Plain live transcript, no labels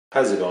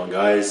How's it going,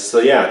 guys? So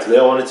yeah, today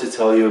I wanted to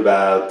tell you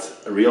about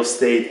real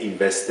estate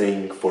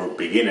investing for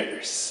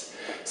beginners.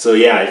 So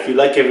yeah, if you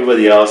like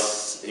everybody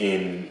else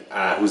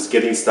who's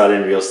getting started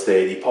in real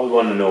estate, you probably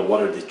want to know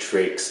what are the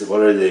tricks,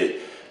 what are the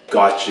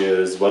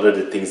gotchas, what are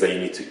the things that you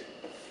need to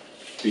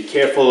be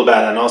careful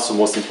about, and also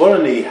most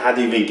importantly, how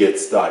do you even get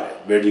started?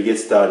 Where do you get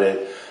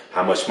started?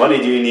 How much money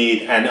do you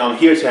need? And I'm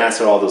here to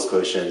answer all those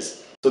questions.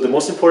 So the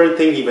most important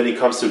thing when it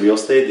comes to real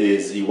estate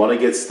is you want to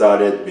get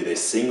started with a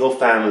single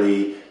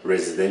family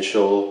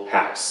residential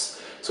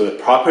house. So a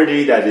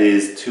property that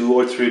is 2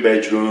 or 3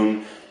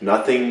 bedroom,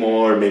 nothing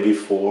more, maybe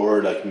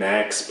 4 like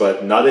max,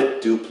 but not a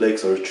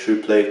duplex or a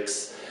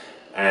triplex.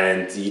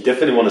 And you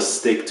definitely want to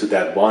stick to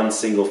that one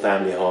single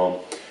family home.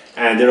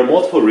 And there are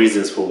multiple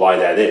reasons for why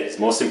that is.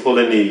 Most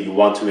importantly, you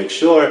want to make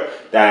sure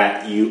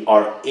that you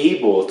are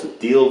able to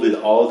deal with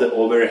all the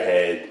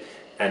overhead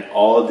and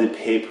all the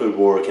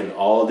paperwork and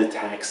all the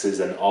taxes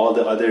and all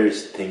the other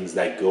things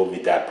that go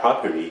with that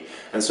property.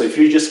 And so if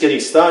you're just getting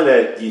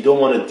started, you don't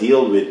want to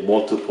deal with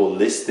multiple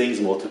listings,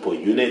 multiple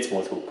units,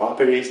 multiple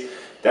properties.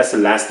 That's the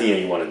last thing that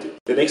you want to do.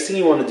 The next thing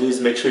you want to do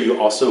is make sure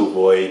you also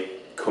avoid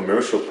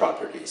commercial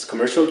properties.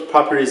 Commercial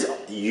properties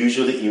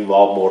usually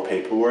involve more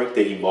paperwork.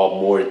 They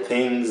involve more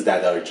things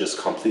that are just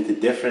completely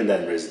different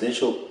than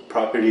residential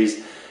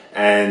properties.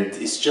 And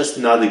it's just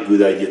not a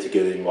good idea to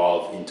get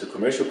involved into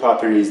commercial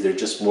properties. They're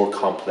just more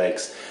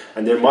complex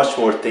and there are much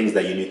more things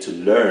that you need to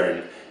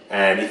learn.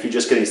 And if you're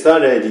just getting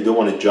started, you don't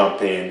want to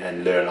jump in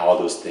and learn all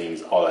those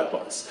things all at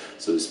once.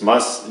 So it's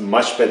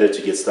much better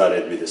to get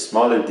started with a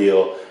smaller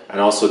deal, and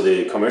also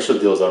the commercial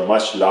deals are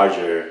much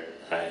larger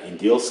in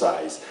deal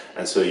size,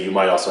 and so you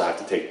might also have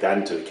to take that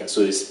into account. So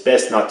it's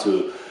best not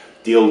to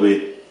deal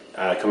with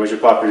commercial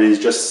properties.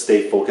 Just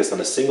stay focused on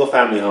a single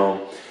family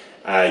home,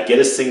 get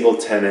a single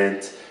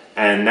tenant,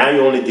 and now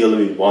you're only dealing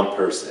with one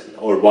person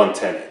or one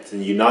tenant,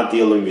 and you're not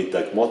dealing with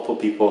like multiple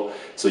people.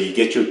 So you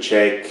get your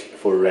check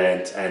for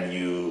rent, and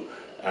you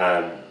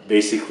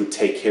basically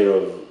take care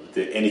of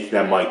anything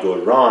that might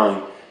go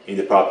wrong in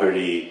the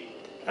property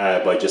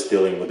by just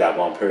dealing with that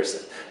one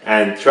person.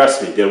 And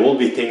trust me, there will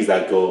be things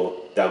that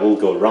will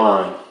go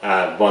wrong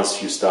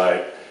once you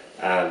start.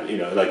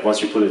 Like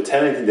once you put a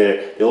tenant in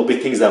there, there will be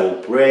things that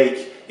will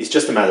break. It's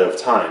just a matter of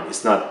time.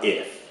 It's not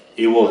if.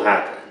 It will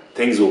happen.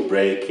 Things will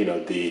break.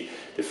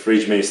 The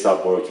fridge may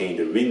stop working.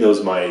 The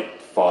windows might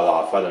fall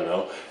off. I don't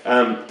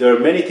know. There are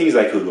many things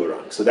that could go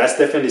wrong. So that's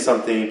definitely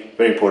something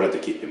very important to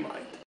keep in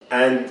mind.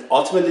 And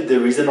ultimately, the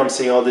reason I'm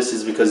saying all this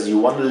is because you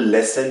want to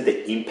lessen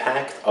the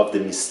impact of the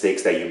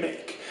mistakes that you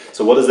make.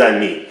 So what does that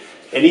mean?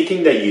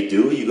 Anything that you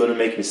do, you're going to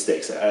make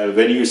mistakes.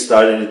 When you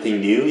start anything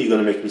new, you're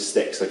going to make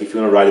mistakes. Like if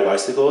you're going to ride a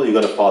bicycle, you're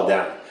going to fall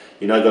down.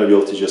 You're not going to be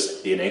able to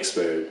just be an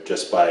expert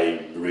just by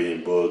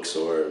reading books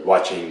or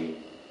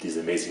watching these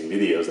amazing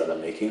videos that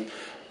I'm making.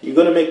 You're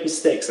going to make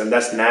mistakes, and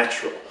that's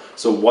natural.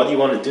 So what you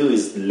want to do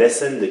is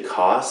lessen the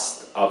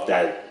cost of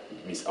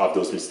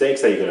those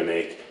mistakes that you're going to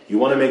make. You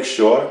want to make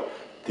sure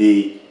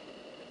the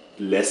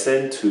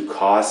lessen to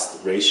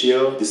cost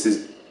ratio, this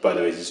is, by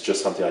the way, this is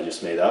just something I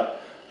just made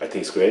up. I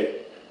think it's great.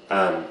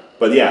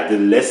 But yeah, the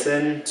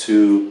lessen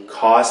to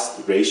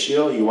cost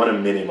ratio, you want to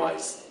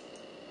minimize.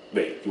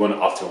 You want to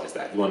optimize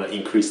that. You want to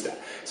increase that.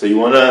 So you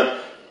want to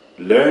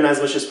learn as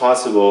much as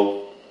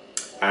possible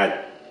and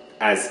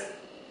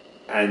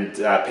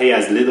pay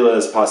as little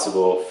as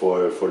possible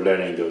for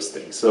learning those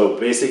things. So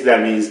basically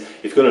that means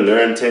if you're going to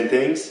learn 10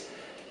 things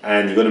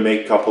and you're going to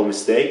make a couple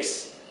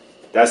mistakes,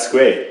 that's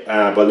great.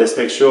 But let's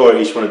make sure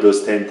each one of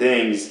those 10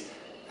 things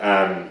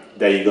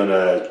that you're going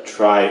to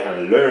try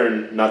and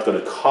learn not going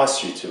to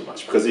cost you too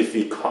much. Because if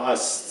it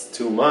costs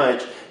too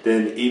much,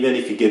 then even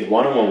if you get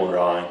one of them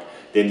wrong,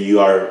 then you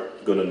are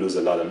going to lose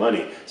a lot of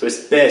money. So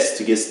it's best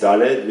to get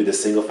started with a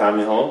single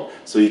family home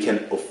so you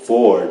can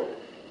afford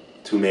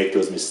to make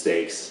those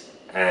mistakes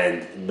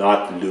and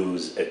not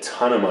lose a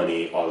ton of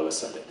money all of a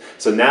sudden.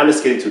 So now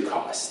let's get into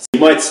costs. You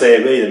might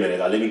say, wait a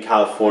minute, I live in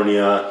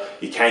California,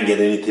 you can't get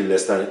anything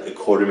less than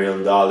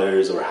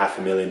 $250,000 or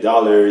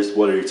 $500,000.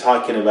 What are you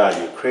talking about?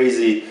 You're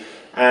crazy.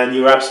 And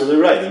you're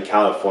absolutely right. In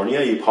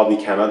California, you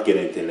probably cannot get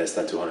anything less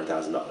than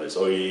 $200,000.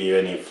 Or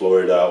even in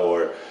Florida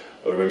or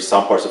maybe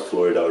some parts of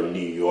Florida or New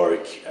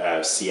York,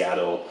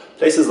 Seattle,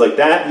 places like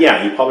that,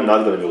 yeah, you're probably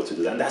not going to be able to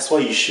do that. And that's why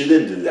you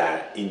shouldn't do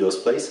that in those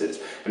places.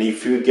 And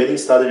if you're getting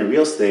started in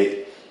real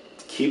estate,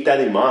 keep that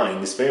in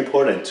mind. It's very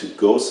important to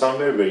go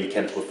somewhere where you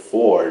can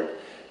afford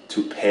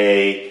to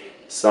pay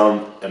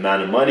some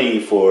amount of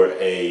money for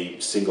a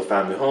single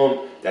family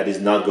home that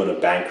is not going to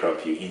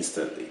bankrupt you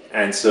instantly.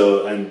 And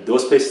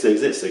those places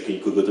exist. Like you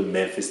could go to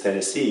Memphis,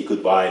 Tennessee, you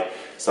could buy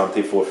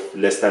something for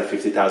less than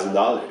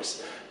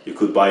 $50,000. You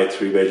could buy a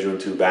 3-bedroom,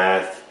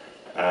 2-bath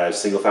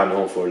single family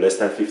home for less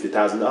than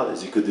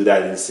 $50,000. You could do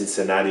that in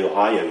Cincinnati,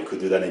 Ohio. You could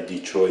do that in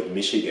Detroit,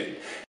 Michigan.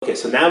 Okay,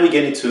 so now we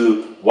get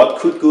into what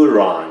could go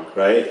wrong,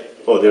 right?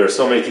 Oh, there are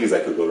so many things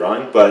that could go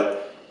wrong,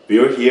 but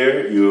we're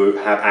here. You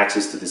have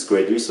access to this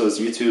great resource,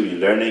 YouTube. You're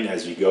learning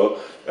as you go.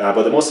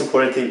 But the most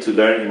important thing to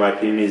learn, in my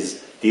opinion,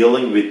 is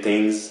dealing with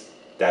things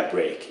that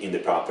break in the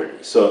property.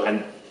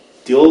 And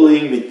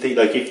dealing with things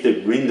like if the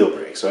window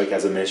breaks, right,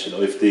 as I mentioned,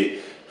 or if the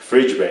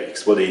fridge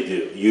breaks, what do?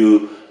 You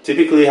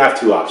typically have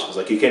two options.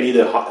 Like you can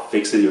either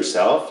fix it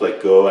yourself,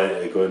 like go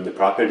in the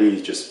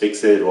property, just fix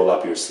it, roll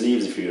up your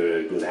sleeves if you're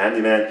a good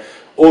handyman,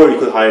 or you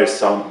could hire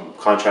some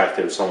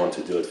contractor or someone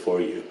to do it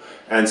for you.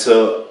 And so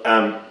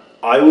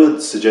I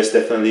would suggest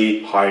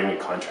definitely hiring a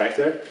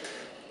contractor,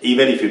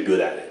 even if you're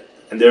good at it.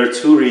 And there are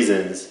two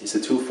reasons. It's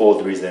a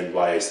twofold reason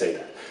why I say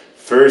that.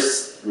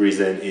 First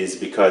reason is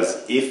because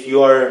if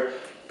you are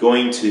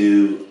going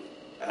to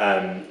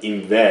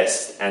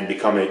invest and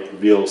become a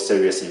real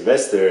serious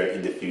investor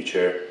in the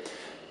future,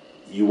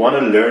 you want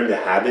to learn the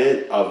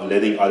habit of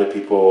letting other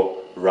people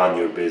run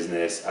your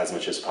business as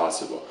much as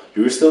possible.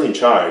 You're still in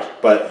charge,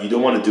 but you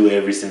don't want to do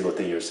every single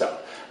thing yourself.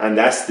 And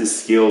that's the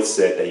skill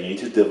set that you need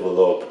to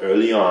develop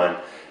early on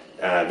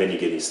when you're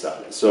getting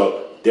started. So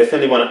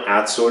definitely want to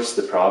outsource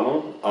the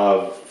problem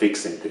of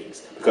fixing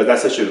things, because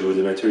that's such a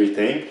rudimentary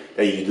thing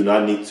that you do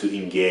not need to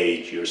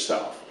engage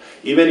yourself.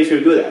 Even if you're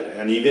good at it,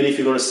 and even if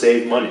you're going to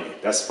save money,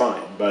 that's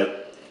fine.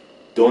 But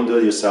don't do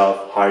it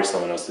yourself, hire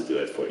someone else to do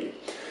it for you.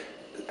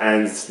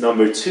 And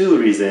number two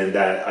reason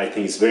that I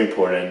think is very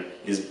important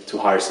is to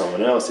hire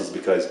someone else is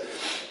because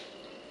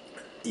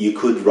you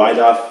could write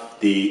off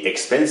the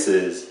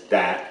expenses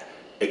that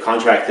a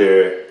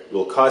contractor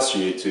will cost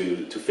you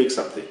to fix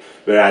something.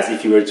 Whereas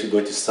if you were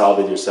going to solve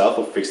it yourself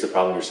or fix the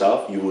problem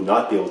yourself, you would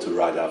not be able to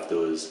write off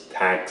those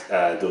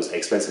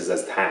expenses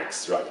as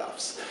tax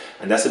write-offs.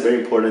 And that's a very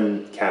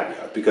important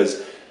caveat,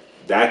 because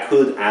that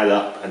could add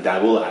up and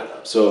that will add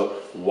up. So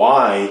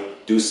why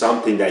do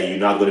something that you're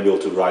not going to be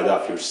able to write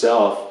off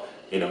yourself,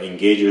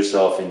 engage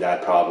yourself in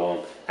that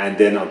problem, and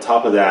then on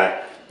top of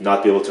that,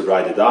 not be able to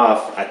write it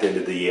off at the end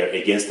of the year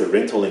against the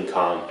rental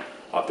income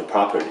of the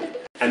property.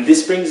 And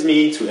this brings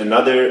me to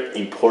another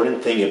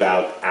important thing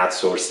about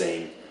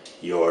outsourcing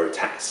your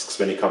tasks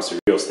when it comes to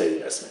real estate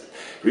investment.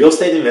 Real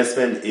estate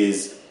investment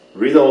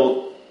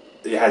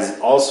it has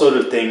all sort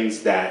of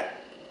things that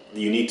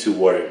you need to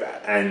worry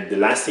about. And the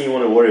last thing you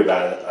want to worry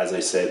about, as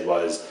I said,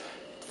 was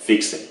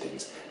fixing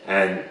things.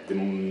 And the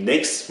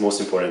next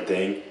most important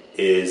thing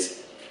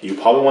is you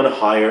probably want to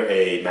hire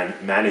a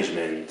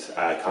management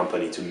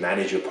company to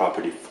manage your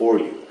property for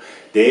you.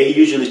 They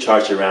usually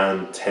charge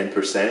around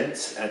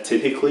 10%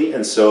 typically,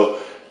 and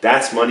so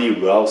that's money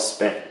well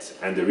spent.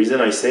 And the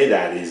reason I say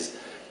that is,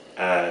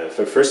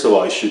 first of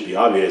all, it should be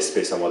obvious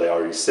based on what I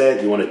already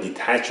said. You want to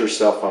detach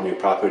yourself from your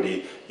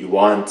property. You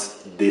want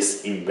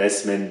this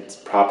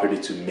investment property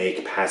to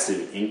make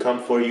passive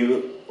income for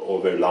you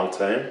over long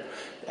term.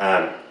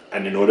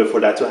 And in order for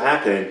that to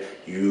happen,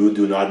 you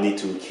do not need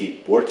to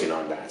keep working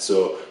on that.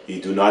 So you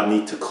do not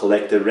need to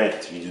collect the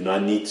rent. You do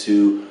not need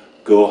to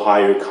go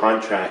hire a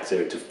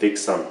contractor to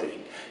fix something.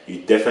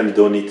 You definitely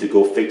don't need to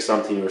go fix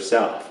something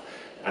yourself.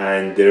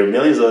 And there are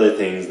millions of other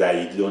things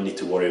that you don't need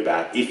to worry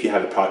about if you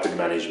have a property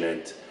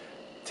management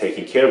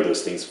taking care of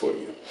those things for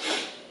you.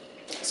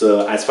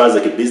 So as far as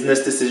like a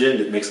business decision,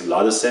 it makes a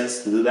lot of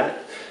sense to do that.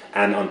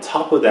 And on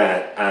top of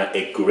that,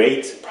 a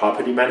great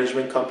property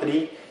management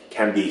company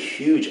can be a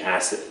huge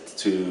asset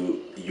to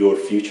your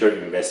future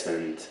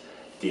investment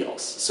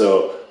deals.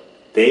 So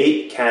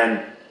they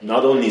can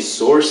not only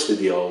source the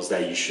deals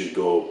that you should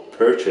go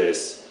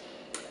purchase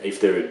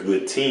if they're a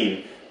good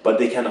team, but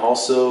they can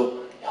also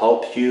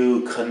help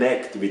you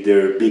connect with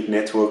their big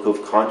network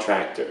of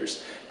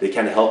contractors. They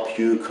can help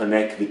you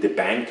connect with the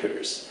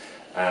bankers.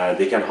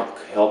 They can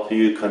help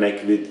you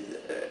connect with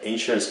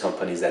insurance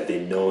companies that they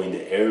know in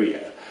the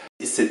area.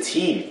 It's a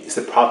team. It's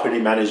a property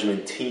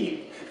management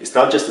team. It's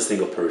not just a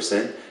single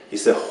person.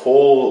 It's a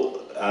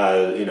whole,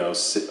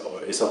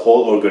 it's a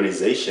whole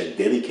organization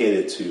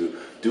dedicated to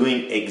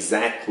doing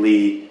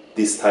exactly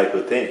this type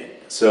of thing.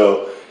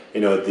 So,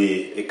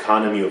 the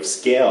economy of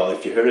scale,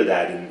 if you heard of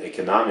that in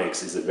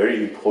economics, is a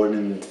very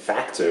important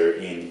factor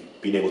in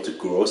being able to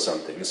grow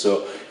something.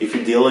 So if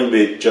you're dealing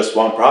with just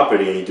one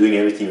property and you're doing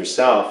everything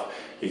yourself,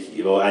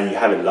 and you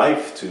have a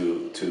life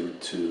to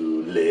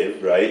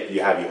live, right?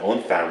 You have your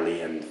own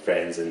family and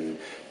friends and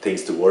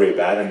things to worry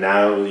about, and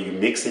now you're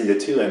mixing the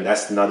two, and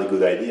that's not a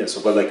good idea.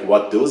 So, but like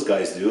what those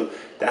guys do,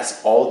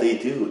 that's all they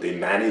do. They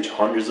manage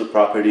hundreds of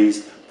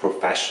properties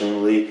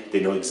professionally.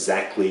 They know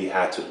exactly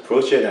how to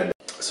approach it. And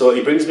so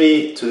it brings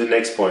me to the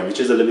next point, which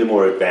is a little bit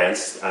more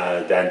advanced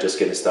than just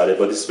getting started,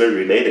 but it's very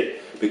related,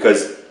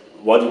 because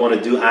what you want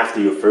to do after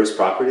your first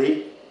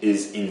property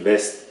is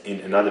invest in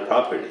another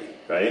property,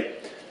 right?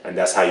 And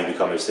that's how you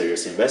become a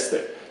serious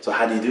investor. So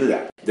how do you do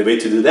that? The way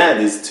to do that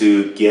is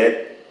to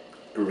get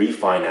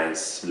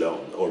refinance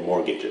loan or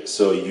mortgages.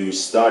 So you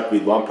start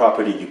with one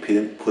property, you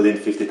put in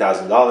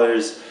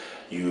 $50,000,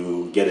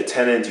 you get a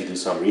tenant, you do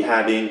some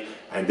rehabbing,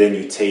 and then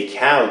you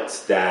take out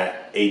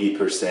that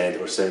 80%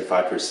 or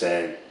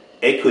 75%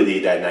 equity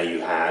that now you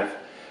have,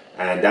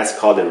 and that's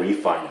called a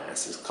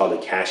refinance. It's called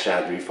a cash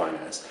out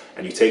refinance.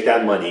 And you take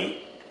that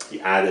money, you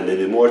add a little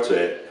bit more to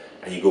it,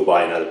 and you go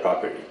buy another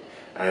property.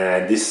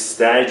 And this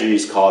strategy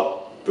is called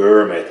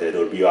BRRRR method,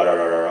 or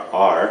BRRRR.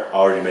 I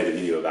already made a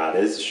video about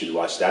it, you should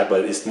watch that,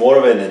 but it's more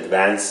of an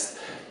advanced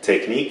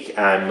technique.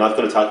 I'm not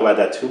going to talk about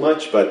that too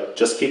much, but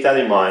just keep that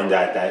in mind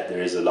that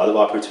there is a lot of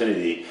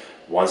opportunity.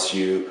 Once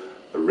you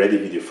are ready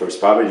with your first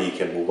property, you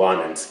can move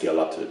on and scale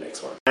up to the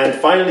next one. And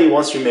finally,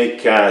 once you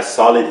make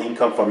solid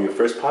income from your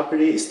first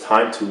property, it's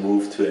time to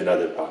move to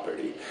another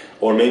property,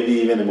 or maybe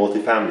even a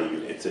multifamily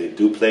unit, a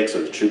duplex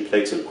or a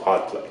triplex or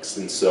quad-plex.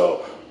 And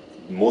so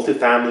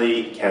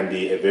multifamily can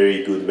be a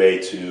very good way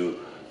to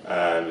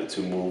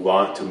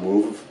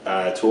move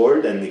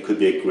toward, and it could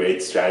be a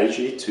great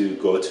strategy to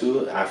go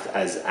to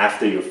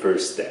after your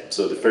first step.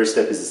 So the first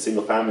step is a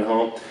single family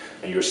home,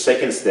 and your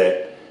second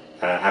step,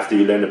 after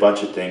you learn a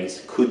bunch of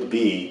things, could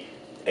be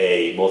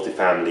a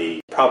multifamily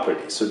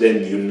property. So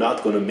then you're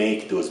not going to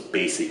make those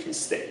basic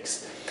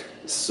mistakes.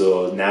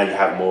 So now you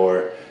have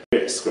more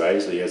risk,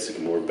 right? So you have a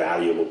more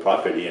valuable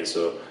property, and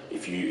so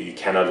if you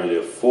cannot really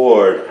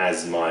afford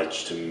as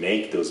much to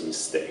make those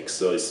mistakes,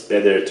 so it's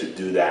better to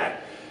do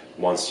that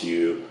once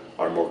you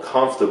are more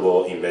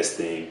comfortable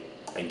investing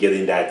and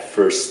getting that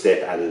first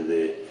step out of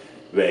the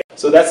way.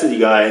 So that's it, you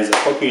guys. I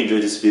hope you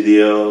enjoyed this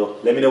video.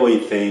 Let me know what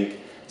you think.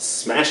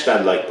 Smash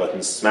that like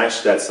button,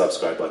 smash that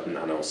subscribe button,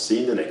 and I'll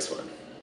see you in the next one.